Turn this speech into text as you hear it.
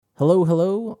Hello,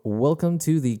 hello. Welcome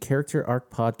to the Character Arc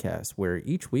Podcast, where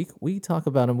each week we talk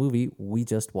about a movie we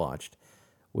just watched.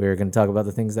 We're going to talk about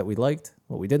the things that we liked,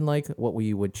 what we didn't like, what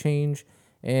we would change,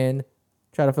 and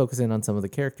try to focus in on some of the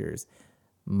characters.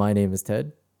 My name is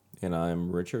Ted. And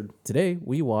I'm Richard. Today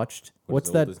we watched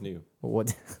What's that? Is new?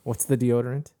 What's the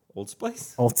deodorant? Old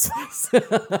Spice Old Spice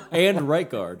and Right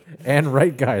Guard. and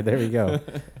Right Guard. There we go.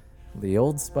 The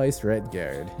Old Spice Red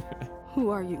Guard.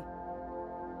 Who are you?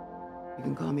 You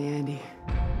can call me Andy.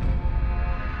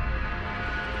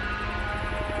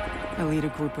 I lead a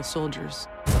group of soldiers.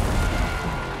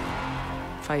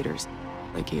 Fighters,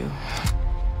 like you.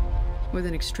 With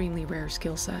an extremely rare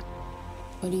skill set.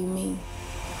 What do you mean?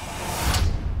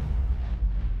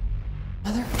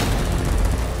 Mother?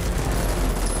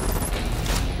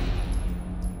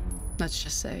 Let's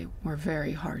just say we're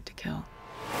very hard to kill.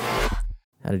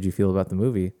 How did you feel about the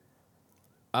movie?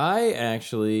 I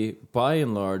actually, by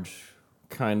and large,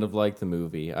 kind of liked the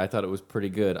movie. I thought it was pretty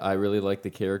good. I really liked the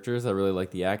characters. I really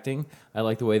liked the acting. I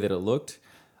liked the way that it looked.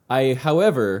 I,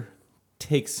 however,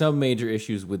 take some major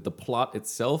issues with the plot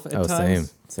itself at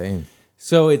times. Same.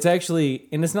 So it's actually,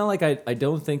 and it's not like I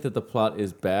don't think that the plot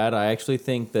is bad. I actually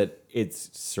think that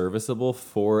it's serviceable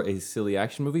for a silly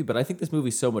action movie, but I think this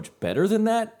movie's so much better than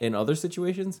that in other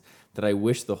situations that I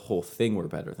wish the whole thing were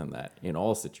better than that in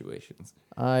all situations.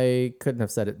 I couldn't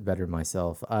have said it better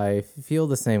myself. I feel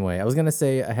the same way. I was going to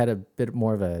say I had a bit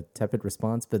more of a tepid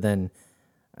response, but then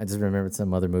I just remembered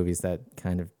some other movies that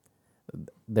kind of,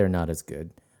 they're not as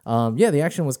good. Yeah, the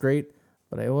action was great,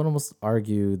 but I would almost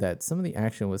argue that some of the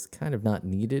action was kind of not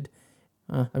needed.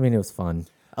 I mean, it was fun.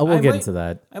 We'll get into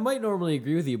that. I might normally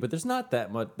agree with you, but there's not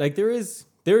that much. Like there's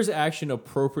action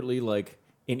appropriately like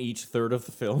in each third of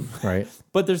the film, Right.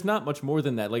 But there's not much more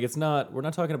than that. Like we're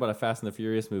not talking about a Fast and the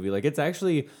Furious movie. Like it's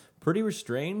actually pretty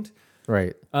restrained.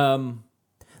 Right.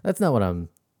 That's not what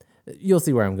you'll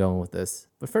see where I'm going with this.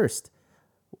 But first,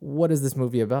 what is this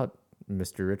movie about,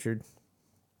 Mr. Richard?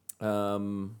 A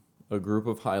group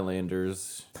of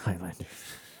Highlanders.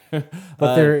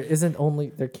 But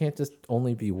there can't just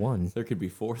only be one. There could be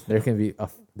four. There can be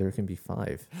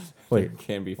five. Wait, There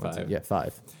can be five. Yeah,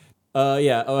 five.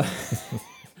 Yeah.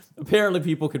 Apparently,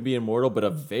 people can be immortal, but a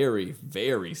very,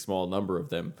 very small number of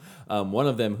them. One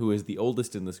of them, who is the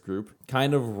oldest in this group,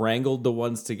 kind of wrangled the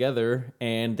ones together,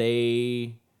 and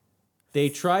they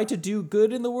try to do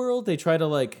good in the world. They try to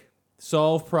like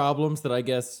solve problems that I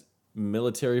guess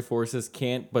military forces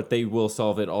can't, but they will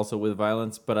solve it also with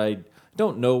violence. But I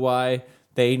don't know why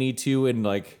they need to, and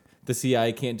like the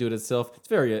CIA can't do it itself. It's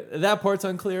that part's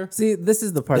unclear. See, this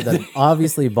is the part that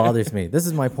obviously bothers me. This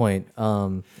is my point.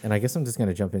 And I guess I'm just going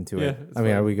to jump into it. I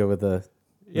mean, are we good with the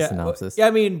synopsis? Yeah,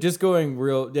 I mean, just going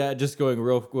real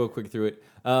quick through it.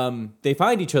 They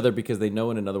find each other because they know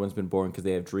when another one's been born because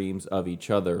they have dreams of each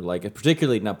other. Like,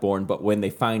 particularly not born, but when they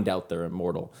find out they're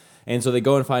immortal. And so they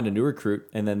go and find a new recruit,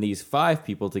 and then these five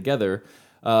people together,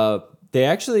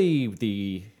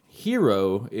 the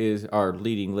hero is our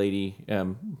leading lady,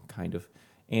 kind of,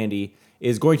 Andy,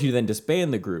 is going to then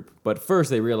disband the group. But first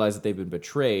they realize that they've been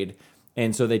betrayed,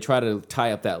 and so they try to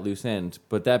tie up that loose end.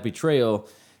 But that betrayal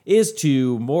is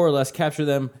to more or less capture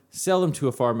them, sell them to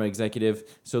a pharma executive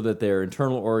so that their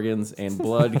internal organs and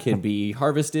blood can be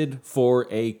harvested for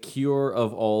a cure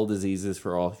of all diseases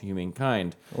for all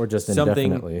humankind. Or just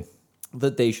indefinitely.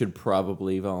 That they should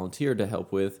probably volunteer to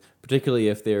help with, particularly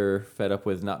if they're fed up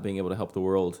with not being able to help the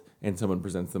world and someone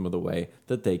presents them with a way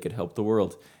that they could help the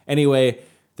world. Anyway,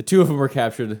 the two of them were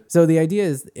captured. So the idea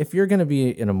is, if you're going to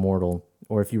be an immortal,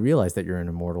 or if you realize that you're an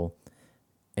immortal,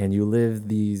 and you live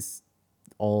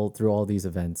through all these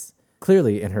events,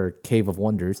 clearly in her cave of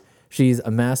wonders, she's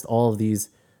amassed all of these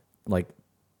like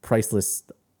priceless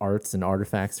arts and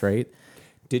artifacts, right?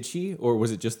 Did she, or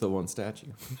was it just the one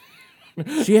statue?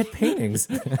 She had paintings.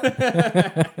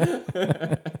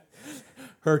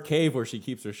 Her cave where she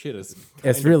keeps her shit is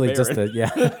it's really just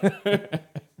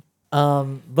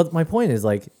but my point is,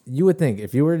 like, you would think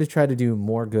if you were to try to do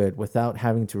more good without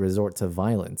having to resort to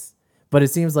violence, but it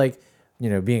seems like,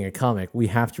 being a comic, we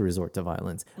have to resort to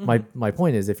violence. Mm-hmm. My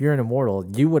point is, if you're an immortal,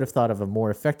 you would have thought of a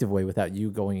more effective way without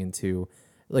you going into,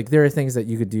 like, there are things that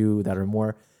you could do that are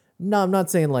more, no, I'm not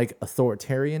saying like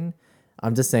authoritarian.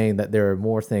 I'm just saying that there are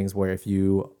more things where if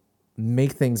you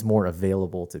make things more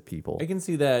available to people. I can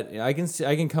see that. I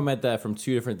can come at that from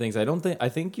two different things. I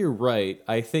think you're right.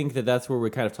 I think that's where we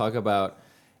kind of talk about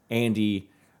Andy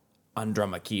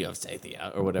Andromache of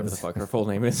Scythia, or whatever the fuck her full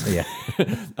name is. Yeah.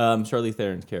 Charlize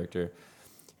Theron's character.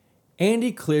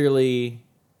 Andy clearly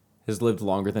has lived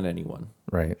longer than anyone.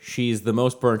 Right. She's the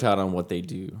most burnt out on what they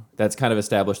do. That's kind of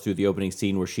established through the opening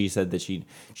scene where she said that she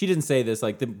didn't say this.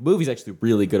 Like, the movie's actually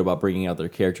really good about bringing out their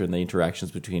character and the interactions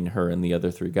between her and the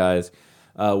other three guys,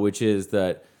 which is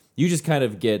that you just kind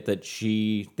of get that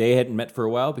they hadn't met for a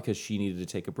while because she needed to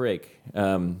take a break.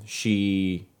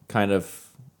 She kind of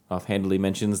offhandedly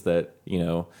mentions that,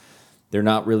 they're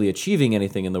not really achieving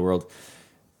anything in the world.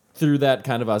 Through that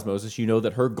kind of osmosis, you know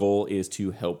that her goal is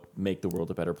to help make the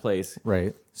world a better place.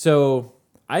 Right. So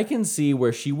I can see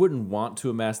where she wouldn't want to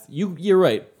amass. You're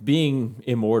right. Being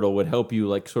immortal would help you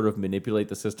like sort of manipulate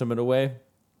the system in a way,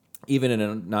 even in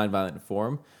a nonviolent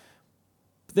form.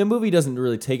 The movie doesn't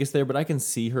really take us there, but I can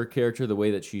see her character the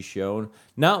way that she's shown,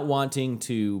 not wanting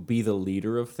to be the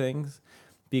leader of things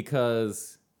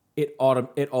because it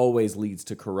always leads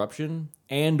to corruption,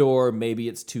 and or maybe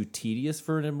it's too tedious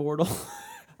for an immortal.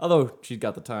 Although she's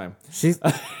got the time.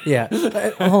 Yeah.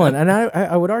 Hold on. And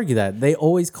I would argue that they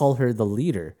always call her the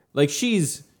leader. Like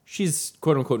she's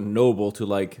quote unquote noble to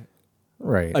like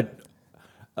Right.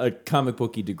 a comic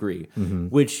booky degree,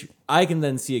 which I can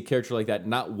then see a character like that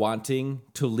not wanting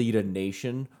to lead a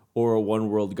nation or a one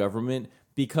world government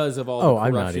because of all the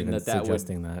I'm corruption not even that would.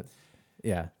 suggesting that.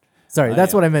 Yeah. Sorry,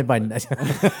 that's what I meant by that's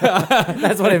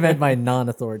what I meant by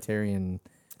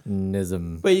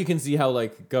non-authoritarianism. But you can see how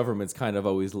like governments kind of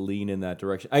always lean in that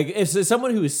direction. As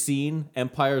someone who has seen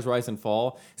empires rise and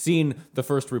fall, seen the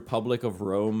first republic of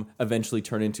Rome eventually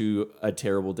turn into a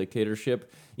terrible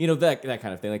dictatorship, that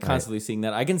kind of thing, like constantly seeing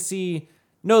that, I can see.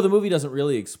 No, the movie doesn't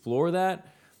really explore that,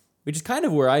 which is kind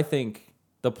of where I think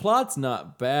the plot's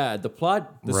not bad. The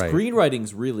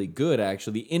screenwriting's really good.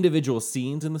 Actually, the individual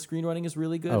scenes in the screenwriting is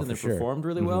really good, and they're performed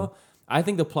really well. I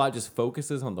think the plot just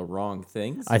focuses on the wrong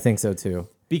things. I think so too.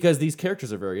 Because these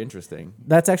characters are very interesting.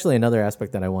 That's actually another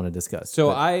aspect that I want to discuss. So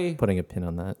putting a pin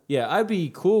on that. Yeah, I'd be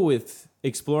cool with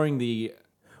exploring the.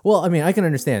 Well, I mean, I can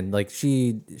understand. Like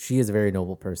she is a very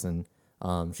noble person.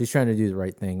 She's trying to do the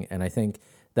right thing, and I think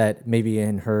that maybe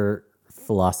in her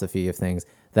philosophy of things,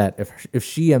 that if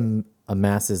she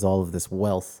amasses all of this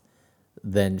wealth,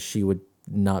 then she would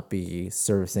not be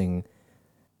servicing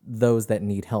those that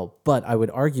need help. But I would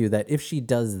argue that if she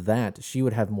does that, she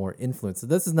would have more influence. So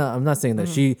I'm not saying that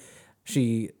she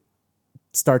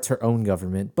starts her own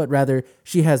government, but rather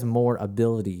she has more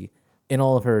ability in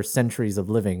all of her centuries of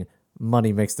living.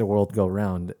 Money makes the world go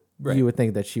round. Right. You would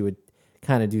think that she would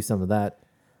kind of do some of that.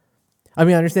 I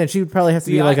mean, I understand she would probably have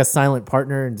to be like a silent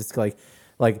partner and just like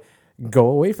go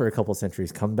away for a couple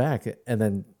centuries, come back, and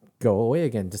then go away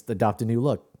again. Just adopt a new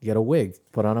look. Get a wig,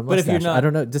 put on a mustache. But if you're not, I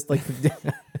don't know, just like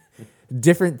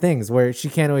different things where she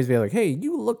can't always be like, "Hey,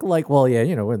 you look like." Well, yeah,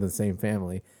 we're in the same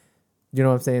family. You know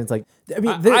what I'm saying? It's like, I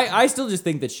mean, I still just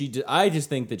think that I just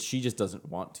think that she just doesn't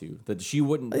want to. That she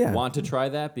wouldn't want to try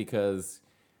that because.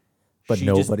 But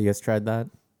nobody has tried that.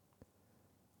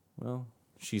 Well,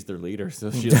 she's their leader,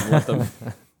 so she doesn't want them.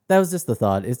 That was just the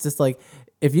thought. It's just like,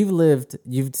 if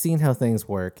you've seen how things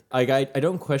work. I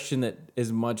don't question that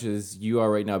as much as you are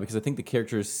right now because I think the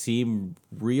characters seem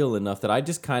real enough that I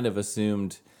just kind of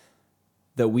assumed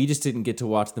that we just didn't get to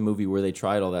watch the movie where they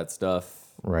tried all that stuff.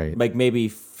 Right. Like maybe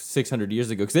 600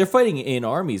 years ago. Because they're fighting in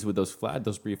armies with those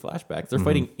brief flashbacks. They're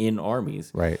fighting in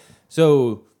armies. Right.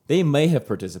 So they may have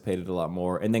participated a lot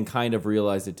more and then kind of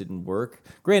realized it didn't work.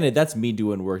 Granted, that's me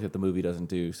doing work that the movie doesn't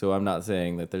do. So I'm not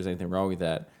saying that there's anything wrong with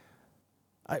that.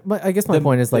 I guess my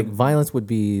point is like violence would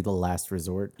be the last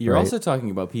resort. You're right? also talking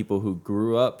about people who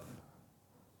grew up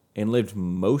and lived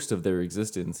most of their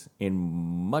existence in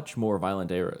much more violent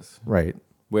eras. Right.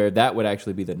 Where that would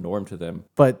actually be the norm to them.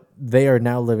 But they are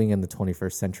now living in the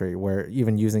 21st century where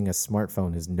even using a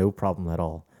smartphone is no problem at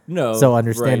all. No. So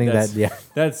understanding right, that, yeah.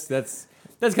 That's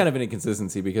kind of an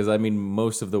inconsistency because, I mean,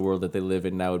 most of the world that they live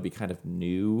in now would be kind of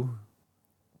new.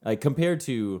 Like, compared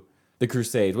to the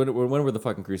Crusades. When were the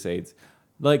fucking Crusades?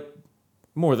 Like,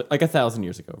 more than, like 1,000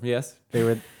 years ago, yes? They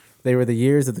were the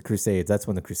years of the Crusades. That's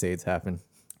when the Crusades happened.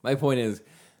 My point is,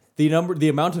 the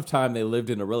amount of time they lived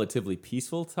in a relatively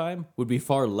peaceful time would be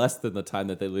far less than the time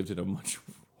that they lived in a much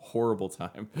horrible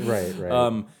time.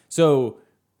 Right. So,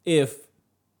 if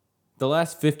the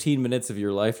last 15 minutes of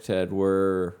your life, Ted,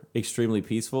 were extremely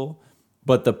peaceful,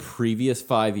 but the previous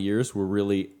 5 years were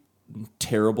really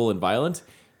terrible and violent,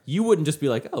 you wouldn't just be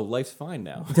like, oh, life's fine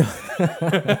now.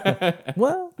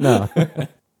 Well, no.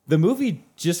 The movie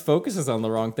just focuses on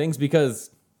the wrong things because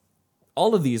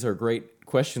all of these are great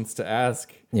questions to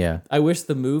ask. Yeah. I wish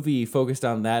the movie focused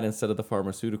on that instead of the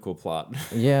pharmaceutical plot.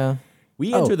 Yeah.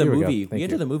 We enter the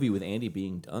movie with Andy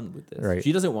being done with this. Right.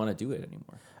 She doesn't want to do it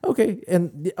anymore.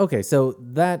 Okay, so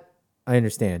that I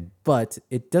understand, but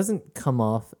it doesn't come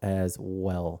off as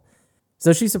well.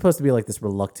 So she's supposed to be like this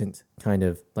reluctant kind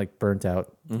of like burnt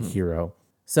out hero.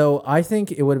 So I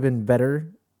think it would have been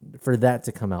better for that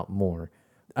to come out more.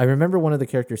 I remember one of the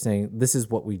characters saying, "This is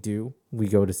what we do. We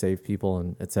go to save people,"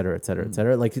 and et cetera, et cetera, et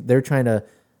cetera. Like they're trying to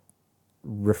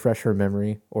refresh her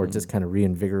memory or just kind of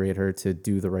reinvigorate her to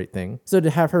do the right thing. So to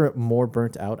have her more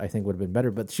burnt out, I think would have been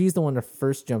better. But she's the one to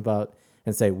first jump out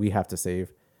and say, "We have to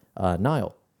save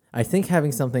Niall." I think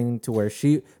having something to where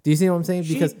do you see what I'm saying?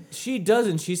 Because she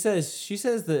doesn't. She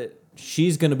says that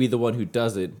she's going to be the one who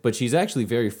does it, but she's actually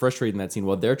very frustrated in that scene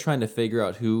while they're trying to figure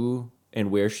out who and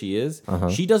where she is.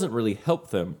 She doesn't really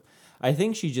help them. I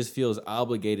think she just feels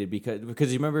obligated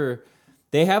because you remember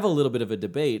they have a little bit of a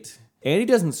debate. Andy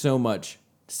doesn't so much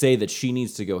say that she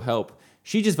needs to go help.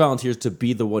 She just volunteers to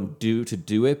be the one to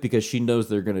do it because she knows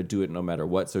they're going to do it no matter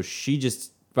what. So she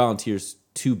just volunteers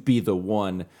to be the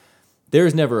one.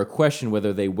 There's never a question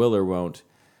whether they will or won't.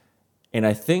 And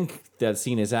I think that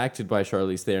scene is acted by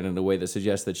Charlize Theron in a way that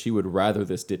suggests that she would rather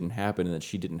this didn't happen and that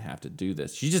she didn't have to do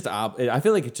this. I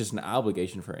feel like it's just an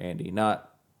obligation for Andy, not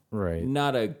a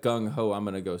gung-ho, I'm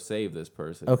going to go save this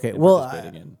person. Okay, well,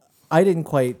 I didn't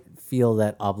quite feel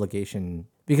that obligation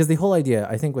because the whole idea,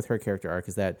 I think with her character arc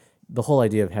is that the whole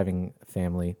idea of having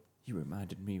family. You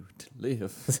reminded me to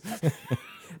live.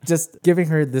 Just giving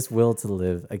her this will to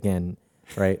live again.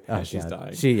 Right? Oh, she's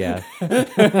God. dying.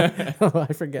 Oh,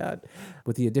 I forgot.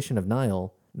 With the addition of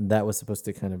Niall, that was supposed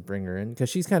to kind of bring her in because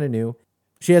she's kind of new.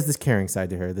 She has this caring side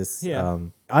to her.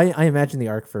 I imagine the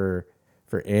arc for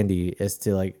Andy is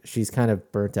to like she's kind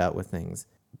of burnt out with things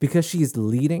because she's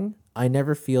leading. I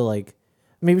never feel like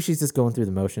maybe she's just going through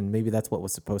the motion. Maybe that's what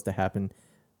was supposed to happen,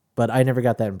 but I never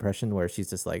got that impression where she's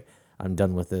just like, I'm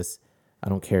done with this. I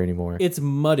don't care anymore. It's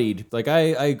muddied. Like I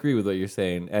agree with what you're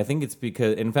saying. I think it's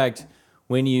because, in fact,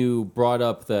 when you brought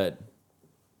up that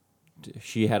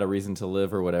she had a reason to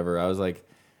live or whatever, I was like,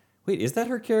 wait, is that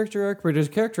her character arc? But her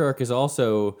character arc is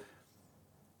also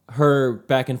her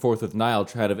back and forth with Niall,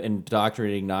 trying to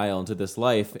indoctrinating Niall into this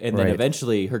life. And then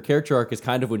eventually her character arc is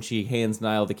kind of when she hands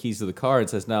Niall the keys to the car and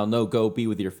says, Niall, no, go be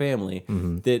with your family.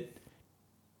 That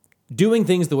doing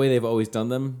things the way they've always done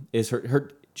them is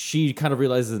she kind of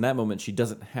realizes in that moment she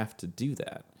doesn't have to do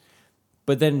that.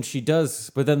 But then she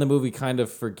does. But then the movie kind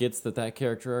of forgets that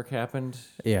character arc happened.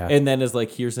 Yeah. And then is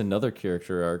like, here's another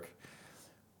character arc,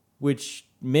 which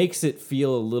makes it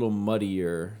feel a little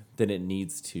muddier than it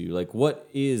needs to. Like, what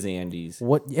is Andy's?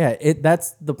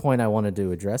 That's the point I wanted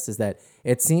to address is that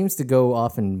it seems to go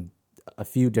off in a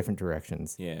few different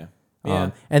directions. Yeah.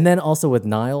 And then also with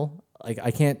Niall, like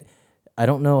I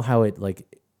don't know how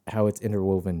it's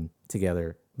interwoven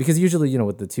together. Because usually,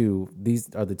 with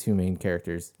these are the two main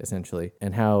characters, essentially,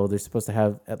 and how they're supposed to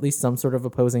have at least some sort of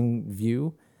opposing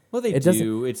view. Well, they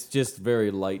do. It's just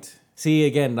very light. See,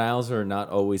 again, Niles are not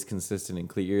always consistent and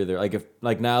clear either. Like, if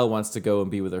Niall wants to go and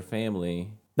be with her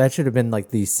family. That should have been, like,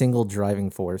 the single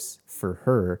driving force for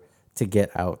her to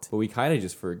get out. But we kind of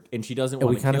just forget. And she doesn't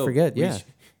want to kill. We kind of forget, yeah.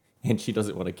 And she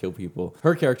doesn't want to kill people.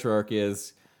 Her character arc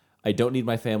is, I don't need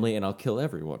my family and I'll kill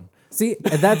everyone. See,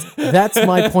 that's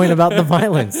my point about the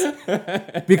violence.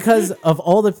 Because of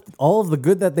all of the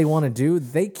good that they want to do,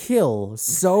 they kill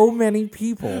so many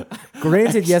people.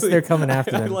 Granted, yes, they're coming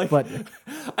after them, but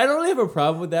I don't really have a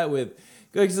problem with that.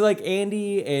 Because like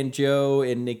Andy and Joe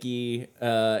and Nikki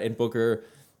and Booker,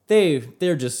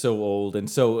 they're just so old and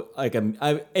so like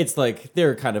it's like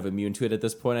they're kind of immune to it at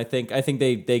this point. I think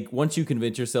they once you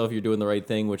convince yourself you're doing the right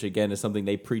thing, which again is something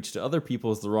they preach to other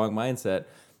people, is the wrong mindset.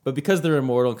 But because they're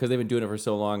immortal, because they've been doing it for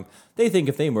so long, they think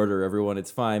if they murder everyone, it's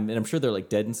fine. And I'm sure they're like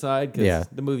dead inside, because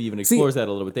the movie even explores that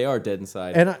a little bit. They are dead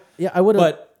inside. And I would have.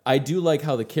 But I do like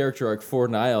how the character arc for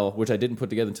Niall, which I didn't put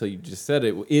together until you just said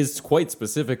it, is quite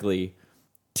specifically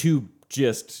to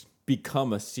just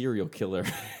become a serial killer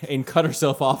and cut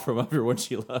herself off from everyone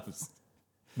she loves.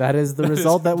 That is the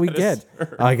result that we get.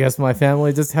 I guess my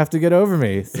family just have to get over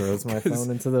me. Throws my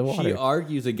phone into the water. She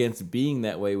argues against being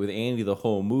that way with Andy the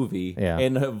whole movie. Yeah.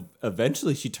 And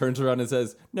eventually she turns around and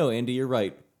says, no, Andy, you're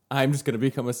right. I'm just going to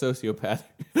become a sociopath.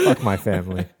 Fuck my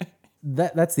family.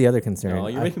 That's the other concern. No,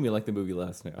 you're making me like the movie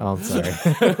less now. Oh, I'm sorry.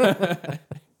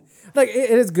 Like,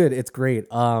 it is good. It's great.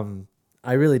 I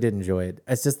really did enjoy it.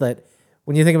 It's just that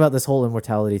when you think about this whole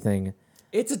immortality thing,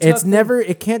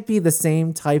 it can't be the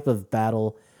same type of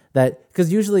battle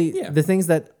because usually the things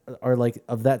that are like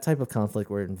of that type of conflict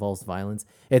where it involves violence,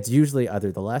 it's usually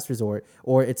either the last resort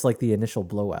or it's like the initial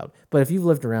blowout. But if you've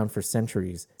lived around for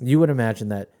centuries, you would imagine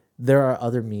that there are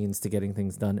other means to getting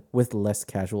things done with less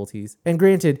casualties. And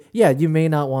granted, you may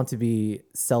not want to be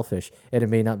selfish and it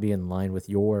may not be in line with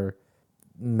your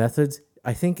methods.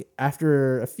 I think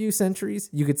after a few centuries,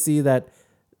 you could see that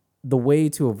the way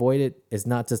to avoid it is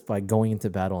not just by going into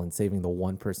battle and saving the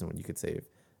one person when you could save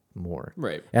more.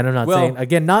 Right. And I'm not Well- saying,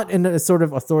 again, not in a sort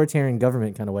of authoritarian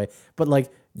government kind of way, but like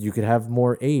you could have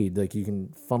more aid. Like you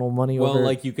can funnel money Well, over.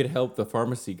 like you could help the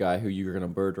pharmacy guy who you're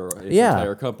going to murder his Yeah.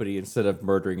 entire company instead of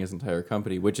murdering his entire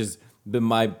company, which is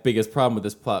my biggest problem with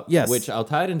this plot. Yes. Which I'll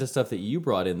tie it into stuff that you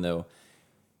brought in, though.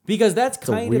 Because that's a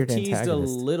kind of weird teased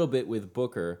antagonist. a little bit with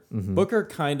Booker. Booker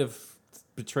kind of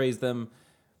betrays them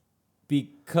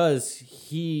because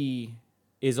he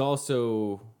is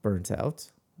also... burnt out.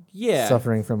 Yeah,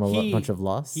 Suffering from a bunch of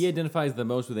loss. He identifies the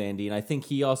most with Andy, and I think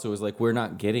he also is like, we're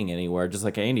not getting anywhere, just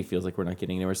like Andy feels like we're not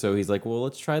getting anywhere. So he's like, well,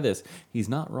 let's try this. He's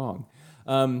not wrong.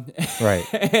 Right.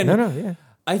 And yeah.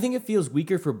 I think it feels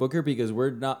weaker for Booker because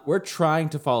we're trying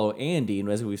to follow Andy, and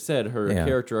as we've said, her Yeah.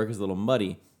 character arc is a little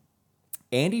muddy.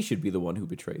 Andy should be the one who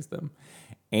betrays them.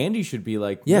 Andy should be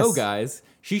like, Yes. no, guys,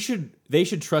 they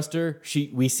should trust her.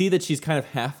 We see that she's kind of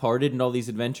half-hearted in all these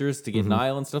adventures to get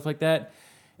Niall and stuff like that.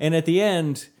 And at the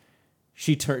end,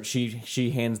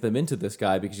 she hands them into this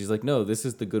guy because she's like, no, this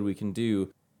is the good we can do.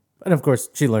 And of course,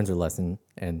 she learns her lesson,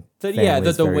 and That family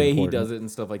is the very way important. he does it and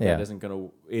stuff like Yeah.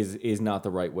 that is not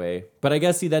the right way. But I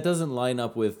guess that doesn't line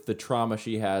up with the trauma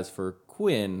she has for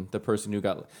Quinn, the person who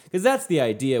got, because that's the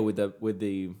idea with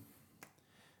the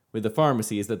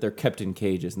pharmacy is that they're kept in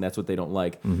cages and that's what they don't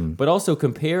like. But also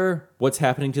compare what's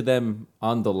happening to them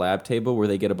on the lab table where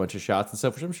they get a bunch of shots and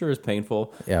stuff, which I'm sure is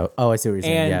painful. Yeah. Oh, I see what you're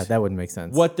saying. And Yeah, that would make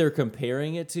sense. What they're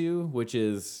comparing it to, which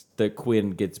is that Quinn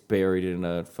gets buried in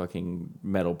a fucking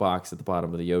metal box at the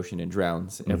bottom of the ocean and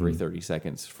drowns every 30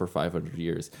 seconds for 500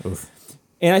 years.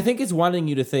 And I think it's wanting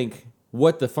you to think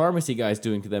what the pharmacy guy's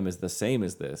doing to them is the same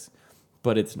as this,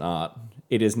 but it's not.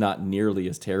 It is not nearly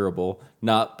as terrible,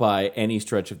 not by any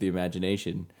stretch of the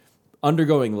imagination.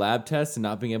 Undergoing lab tests and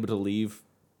not being able to leave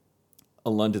a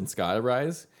London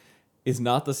skyrise is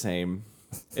not the same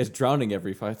as drowning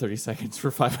every 30 seconds for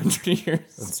 500 years.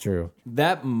 That's true.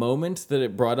 That moment that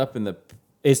it brought up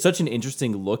is such an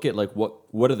interesting look at like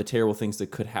what are the terrible things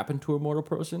that could happen to a mortal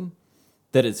person,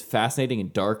 that it's fascinating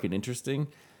and dark and interesting.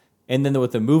 And then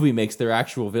what the movie makes their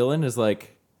actual villain is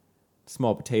like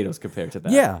small potatoes compared to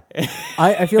that. Yeah.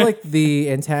 I feel like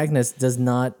the antagonist does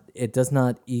not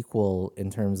equal in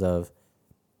terms of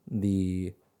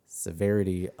the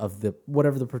severity of the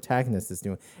whatever the protagonist is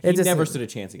doing. He never stood a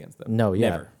chance against them. No, yeah.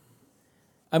 Never.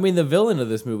 I mean, the villain of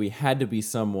this movie had to be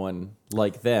someone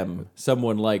like them,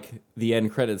 someone like the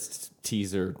end credits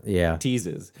teaser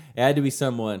teases. It had to be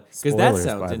someone, because that Spoilers,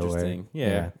 sounds by the way. interesting. Yeah.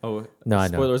 Yeah. Oh, No, I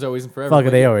know. spoilers always and forever. Fuck it,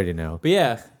 but- they already know. But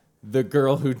yeah, the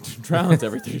girl who drowns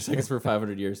every 30 seconds for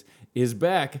 500 years is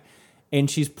back, and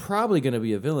she's probably going to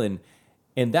be a villain.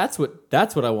 And that's what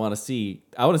I want to see.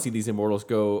 I want to see these immortals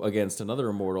go against another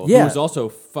immortal Yeah. who is also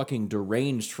fucking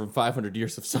deranged from 500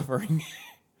 years of suffering,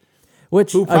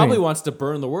 Which who I probably mean, wants to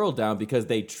burn the world down because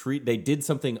they did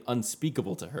something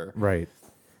unspeakable to her. right.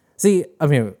 See, I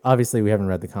mean, obviously we haven't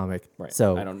read the comic, Right.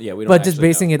 so I don't- yeah, we don't But just actually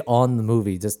basing it on the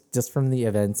movie, just from the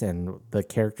events and the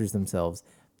characters themselves,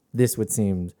 this would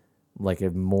seem like a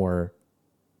more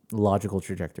logical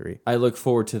trajectory. I look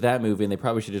forward to that movie, and they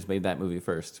probably should have just made that movie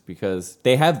first because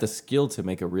they have the skill to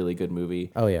make a really good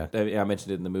movie. Oh, yeah. I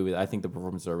mentioned it in the movie. I think the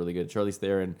performances are really good. Charlize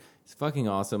Theron is fucking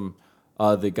awesome.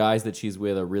 The guys that she's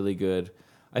with are really good.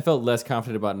 I felt less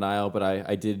confident about Niall, but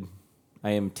I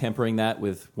am tempering that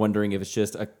with wondering if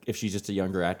she's just a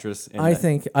younger actress. And I that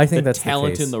think the that's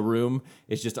talent the case. in the room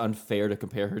is just unfair to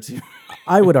compare her to.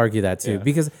 I would argue that too, Yeah.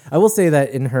 because I will say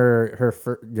that in her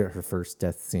first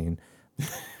death scene,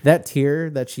 that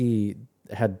tear that she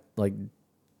had like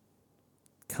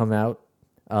come out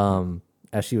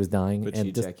as she was dying, But and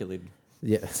she just ejaculated.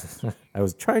 yeah, I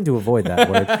was trying to avoid that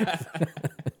word.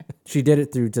 She did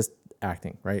it through just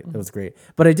acting, right? It was great.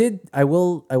 But I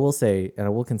will say, and I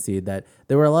will concede that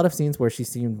there were a lot of scenes where she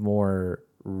seemed more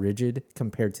rigid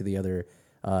compared to the other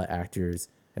actors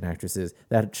and actresses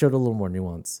that showed a little more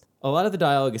nuance. A lot of the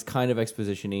dialogue is kind of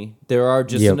exposition-y. There are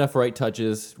just Yep. enough right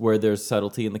touches where there's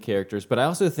subtlety in the characters. But I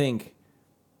also think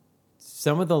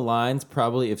some of the lines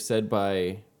probably, if said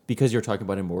by... Because you're talking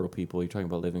about immortal people, you're talking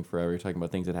about living forever, you're talking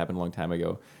about things that happened a long time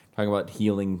ago, talking about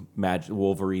healing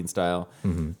Wolverine style,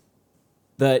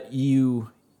 that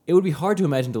it would be hard to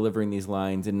imagine delivering these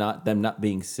lines and them not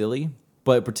being silly.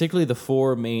 But particularly the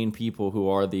four main people who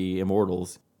are the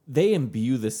immortals, they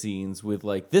imbue the scenes with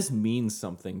like, this means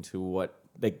something to what...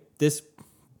 Like this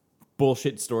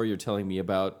bullshit story you're telling me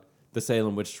about the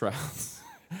Salem witch trials,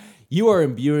 you are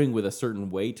imbuing with a certain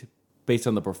weight based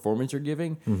on the performance you're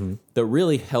giving that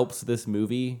really helps this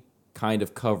movie kind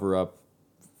of cover up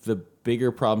the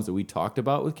bigger problems that we talked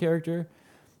about with character.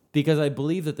 Because I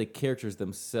believe that the characters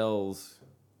themselves,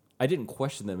 I didn't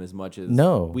question them as much as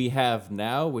No. we have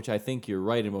now, which I think you're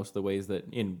right in most of the ways that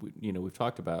we've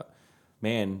talked about.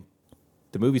 Man,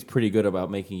 the movie's pretty good about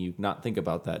making you not think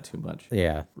about that too much.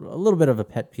 Yeah. A little bit of a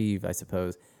pet peeve, I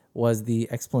suppose, was the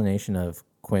explanation of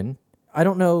Quinn. I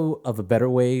don't know of a better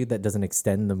way that doesn't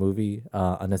extend the movie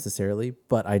unnecessarily,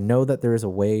 but I know that there is a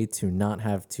way to not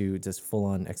have to just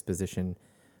full-on exposition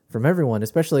from everyone,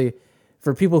 especially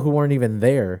for people who weren't even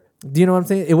there. Do you know what I'm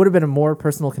saying? It would have been a more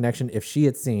personal connection if she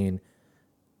had seen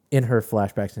in her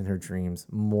flashbacks and her dreams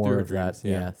more Through her of dreams, that.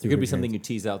 Yeah. It through could her be something dreams.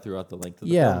 you tease out throughout the length of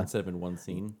the Yeah. film instead of in one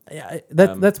scene. Yeah,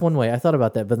 that's one way. I thought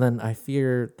about that, but then I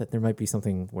fear that there might be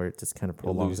something where it just kind of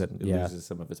prolongs it. It Yeah. loses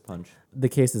some of its punch. The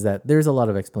case is that there's a lot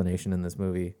of explanation in this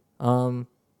movie.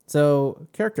 So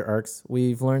character arcs,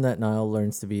 we've learned that Niall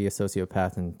learns to be a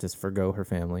sociopath and just forgo her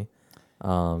family.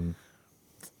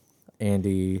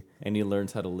 Andy, And he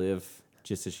learns how to live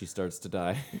just as she starts to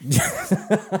die.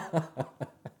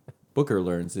 Booker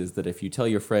learns is that if you tell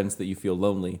your friends that you feel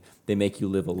lonely, they make you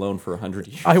live alone for 100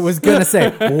 years. I was gonna say,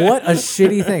 what a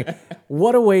shitty thing.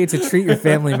 What a way to treat your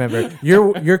family member.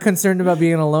 You're concerned about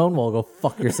being alone? Well, go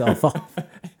fuck yourself off.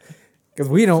 Because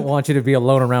we don't want you to be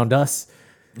alone around us.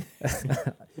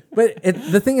 But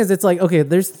the thing is, it's like, okay,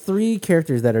 there's 3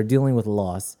 characters that are dealing with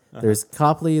loss. There's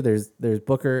Copley, there's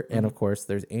Booker, and of course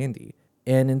there's Andy.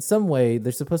 And in some way,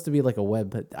 they're supposed to be like a web,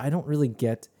 but I don't really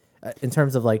get in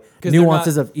terms of like 'Cause they're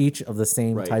nuances not- of each of the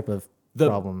same Right. type of The,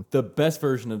 problem. the best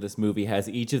version of this movie has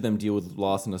each of them deal with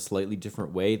loss in a slightly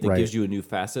different way that Right. gives you a new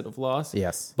facet of loss.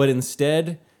 Yes. But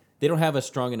instead, they don't have a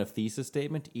strong enough thesis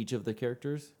statement, each of the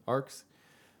characters' arcs,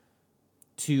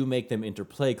 to make them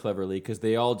interplay cleverly because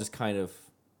they all just kind of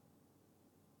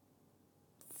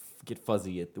get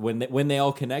fuzzy. When they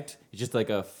all connect, it's just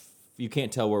like you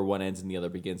can't tell where one ends and the other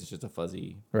begins. It's just a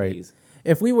fuzzy Right. haze.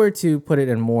 If we were to put it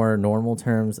in more normal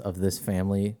terms of this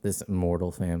family, this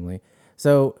immortal family,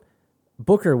 so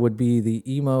Booker would be the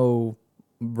emo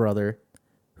brother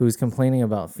who's complaining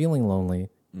about feeling lonely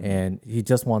and he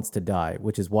just wants to die,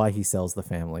 which is why he sells the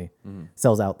family,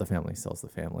 sells out the family, sells the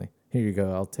family. Here you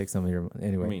go. I'll take some of your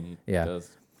anyway. I mean, he yeah,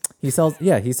 does. he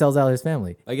sells out his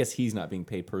family. I guess he's not being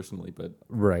paid personally, but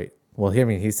Right. Well, I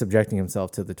mean, he's subjecting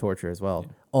himself to the torture as well,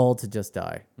 all to just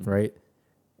die, right?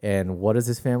 And what does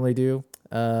his family do?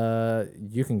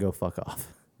 You can go fuck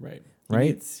off. right.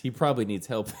 Right? He probably needs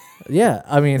help. Yeah,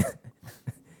 I mean,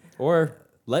 Or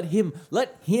let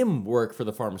him work for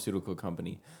the pharmaceutical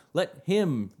company. Let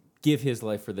him give his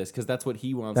life for this because that's what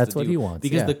he wants That's to what do. he wants,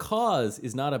 Because yeah. the cause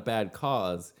is not a bad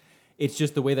cause. It's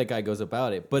just the way that guy goes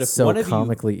about it. But if so one of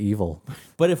comically evil.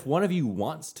 you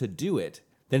wants to do it,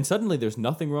 then suddenly there's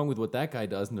nothing wrong with what that guy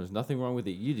does and there's nothing wrong with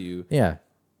what you do. Yeah,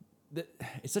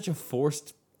 It's such a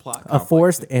forced plot. a complex.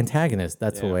 forced antagonist.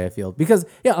 That's the Yeah. way I feel. Because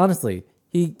yeah, honestly,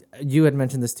 you had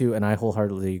mentioned this too, and I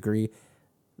wholeheartedly agree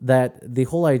that the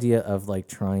whole idea of like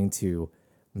trying to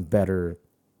better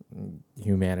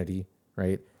humanity,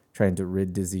 right, trying to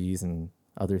rid disease and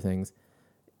other things,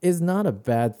 is not a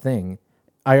bad thing.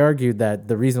 I argued that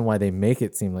the reason why they make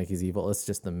it seem like he's evil is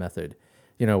just the method,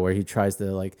 where he tries to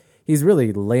like, he's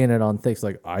really laying it on thick.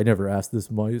 Like, I never asked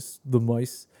the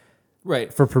mice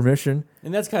Right. for permission.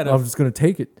 And that's kind I'm of just going to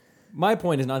take it. my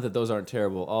point is not that those aren't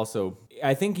terrible. Also,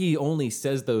 I think he only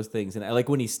says those things, and like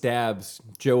when he stabs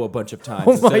Joe a bunch of times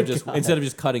Oh my instead of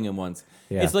just cutting him once.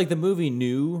 Yeah. It's like the movie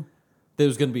knew that it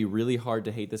was going to be really hard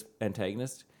to hate this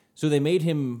antagonist, so they made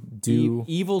him Do-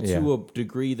 evil yeah. to a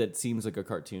degree that seems like a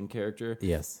cartoon character.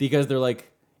 Yes. because they're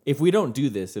like, if we don't do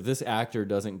this, if this actor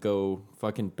doesn't go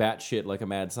fucking batshit like a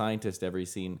mad scientist every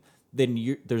scene,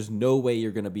 then there's no way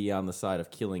you're going to be on the side of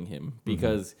killing him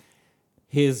because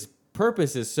his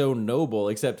purpose is so noble,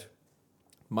 except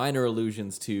minor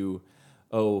allusions to,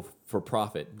 for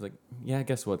profit. Like, yeah,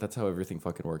 guess what? That's how everything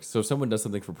fucking works. So if someone does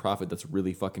something for profit that's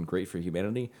really fucking great for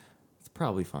humanity, it's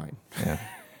probably fine. Yeah.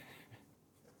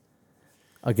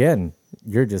 Again,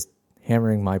 you're just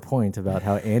hammering my point about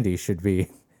how Andy should be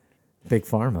big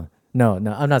pharma. No,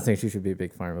 I'm not saying she should be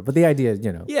big pharma, but the idea,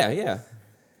 Yeah.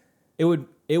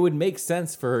 It would make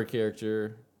sense for her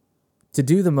character. to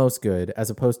do the most good as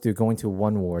opposed to going to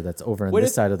one war that's over on What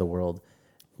this if- side of the world.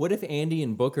 What if Andy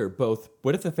and Booker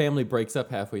what if the family breaks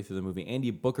up halfway through the movie? Andy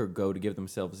and Booker go to give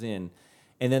themselves in,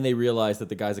 and then they realize that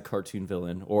the guy's a cartoon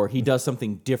villain, or he does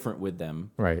something different with them.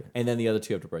 Right. And then the other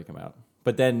two have to break him out.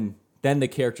 But then the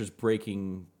characters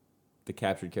breaking the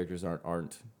captured characters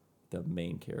aren't the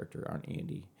main character, aren't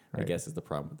Andy. I guess is the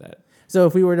problem with that. So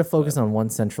if we were to focus on one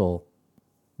central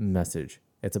message,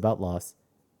 it's about loss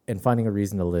and finding a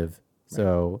reason to live.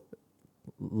 So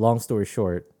long story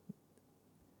short,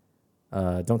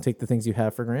 don't take the things you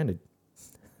have for granted.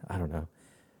 I don't know.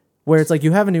 where it's like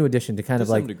you have a new addition to kind To of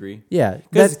some like degree. Yeah,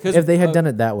 'Cause- if they had done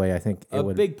it that way, I think it A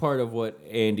would. big part of what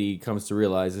Andy comes to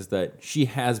realize is that she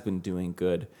has been doing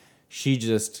good. She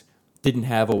just didn't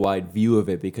have a wide view of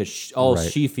it because all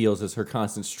Right. she feels is her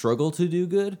constant struggle to do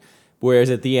good. Whereas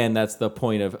at the end, that's the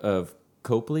point of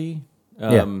Copley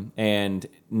and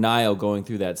Niall going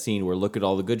through that scene where look at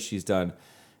all the good she's done.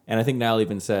 And I think Niall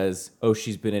even says, oh,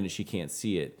 she's been in it, she can't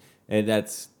see it. And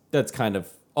that's kind of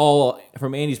all,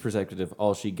 from Andy's perspective,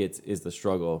 all she gets is the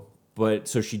struggle. But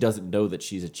so she doesn't know that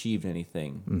she's achieved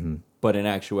anything. Mm-hmm. But in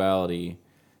actuality,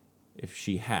 if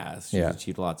she has, she's Yeah.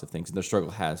 achieved lots of things. And the struggle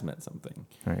has meant something.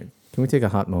 All right, can we take a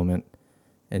hot moment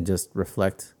and just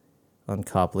reflect on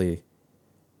Copley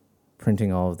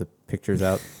printing all of the pictures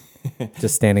out,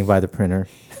 just standing by the printer,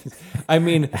 I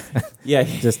mean, yeah,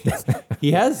 just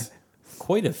he has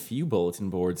quite a few bulletin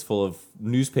boards full of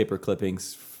newspaper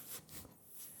clippings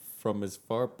from as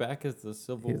far back as the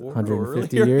Civil War.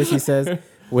 150 or earlier. years, he says,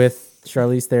 with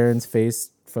Charlize Theron's face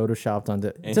photoshopped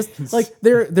onto. And- Just like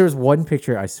there's one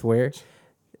picture, I swear,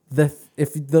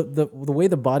 if the way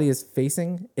the body is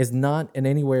facing is not in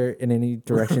anywhere in any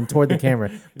direction toward the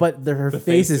camera, but her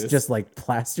face is faces. just like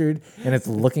plastered and it's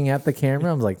looking at the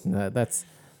camera. I'm like, nah, that's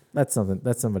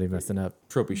somebody messing up.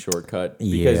 Tropey shortcut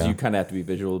because Yeah. you kind of have to be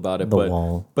visual about it. The but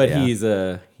wall, but yeah.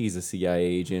 he's a CIA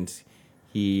agent.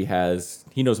 He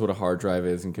knows what a hard drive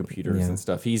is and computers Yeah. and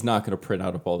stuff. He's not going to print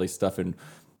out all this stuff. And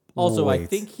also, I Wait.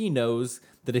 think he knows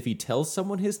that if he tells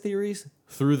someone his theories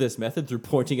through this method, through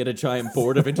pointing at a giant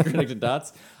board of interconnected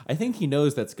dots, I think he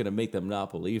knows that's going to make them not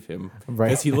believe him. Right.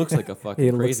 Because he looks like a fucking He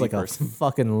crazy looks like person. a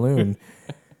fucking loon.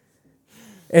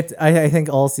 I think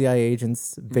all CIA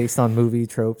agents, based on movie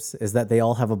tropes, is that they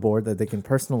all have a board that they can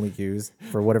personally use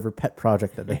for whatever pet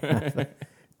project that they have.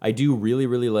 I do really,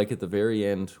 really like at the very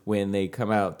end when they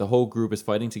come out, the whole group is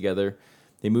fighting together.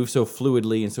 They move so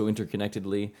fluidly and so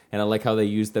interconnectedly. And I like how they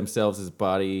use themselves as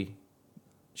body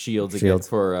shields again Shields.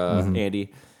 for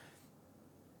Andy.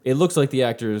 It looks like the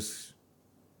actors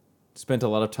spent a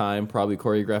lot of time probably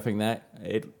choreographing that.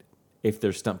 If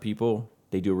they're stunt people,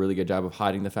 they do a really good job of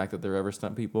hiding the fact that they're ever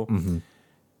stunt people.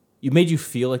 It made you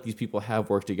feel like these people have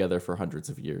worked together for hundreds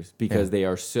of years because they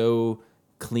are so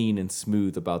clean and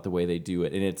smooth about the way they do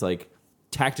it. And it's like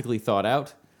tactically thought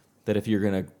out that if you're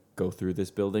going to go through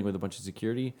this building with a bunch of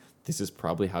security, this is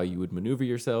probably how you would maneuver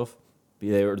yourself.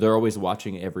 They're always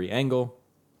watching every angle.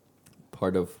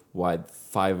 Part of why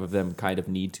 5 of them kind of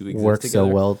need to exist Works together.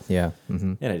 so well. Yeah.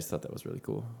 hmm And I just thought that was really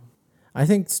cool. I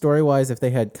think story-wise, if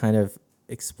they had kind of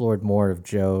explored more of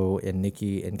Joe and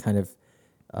Nikki and kind of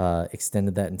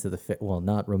extended that into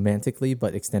not romantically,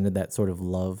 but extended that sort of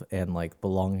love and like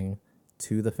belonging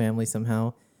to the family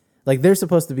somehow. Like they're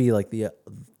supposed to be like the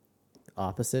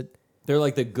opposite. They're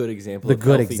like the good example The of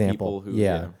good healthy example. people who,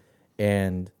 yeah.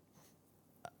 And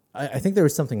I think there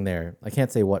was something there. I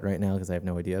can't say what right now because I have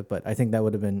no idea, but I think that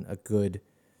would have been a good.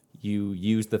 You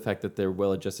use the fact that they're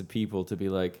well-adjusted people to be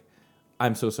like,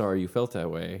 I'm so sorry you felt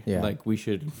that way. Yeah. Like, we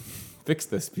should fix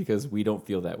this because we don't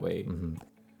feel that way.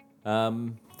 Mm-hmm.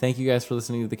 Thank you guys for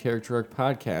listening to the Character Arc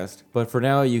podcast. But for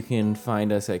now, you can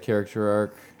find us at Character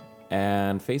Arc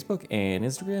and Facebook and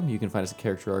Instagram. You can find us at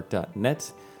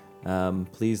characterarc.net.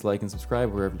 Please like and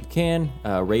subscribe wherever you can.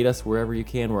 Rate us wherever you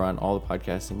can. We're on all the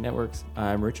podcasting networks.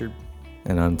 I'm Richard.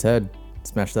 And I'm Ted.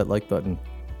 Smash that like button.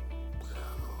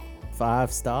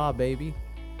 5-star, baby.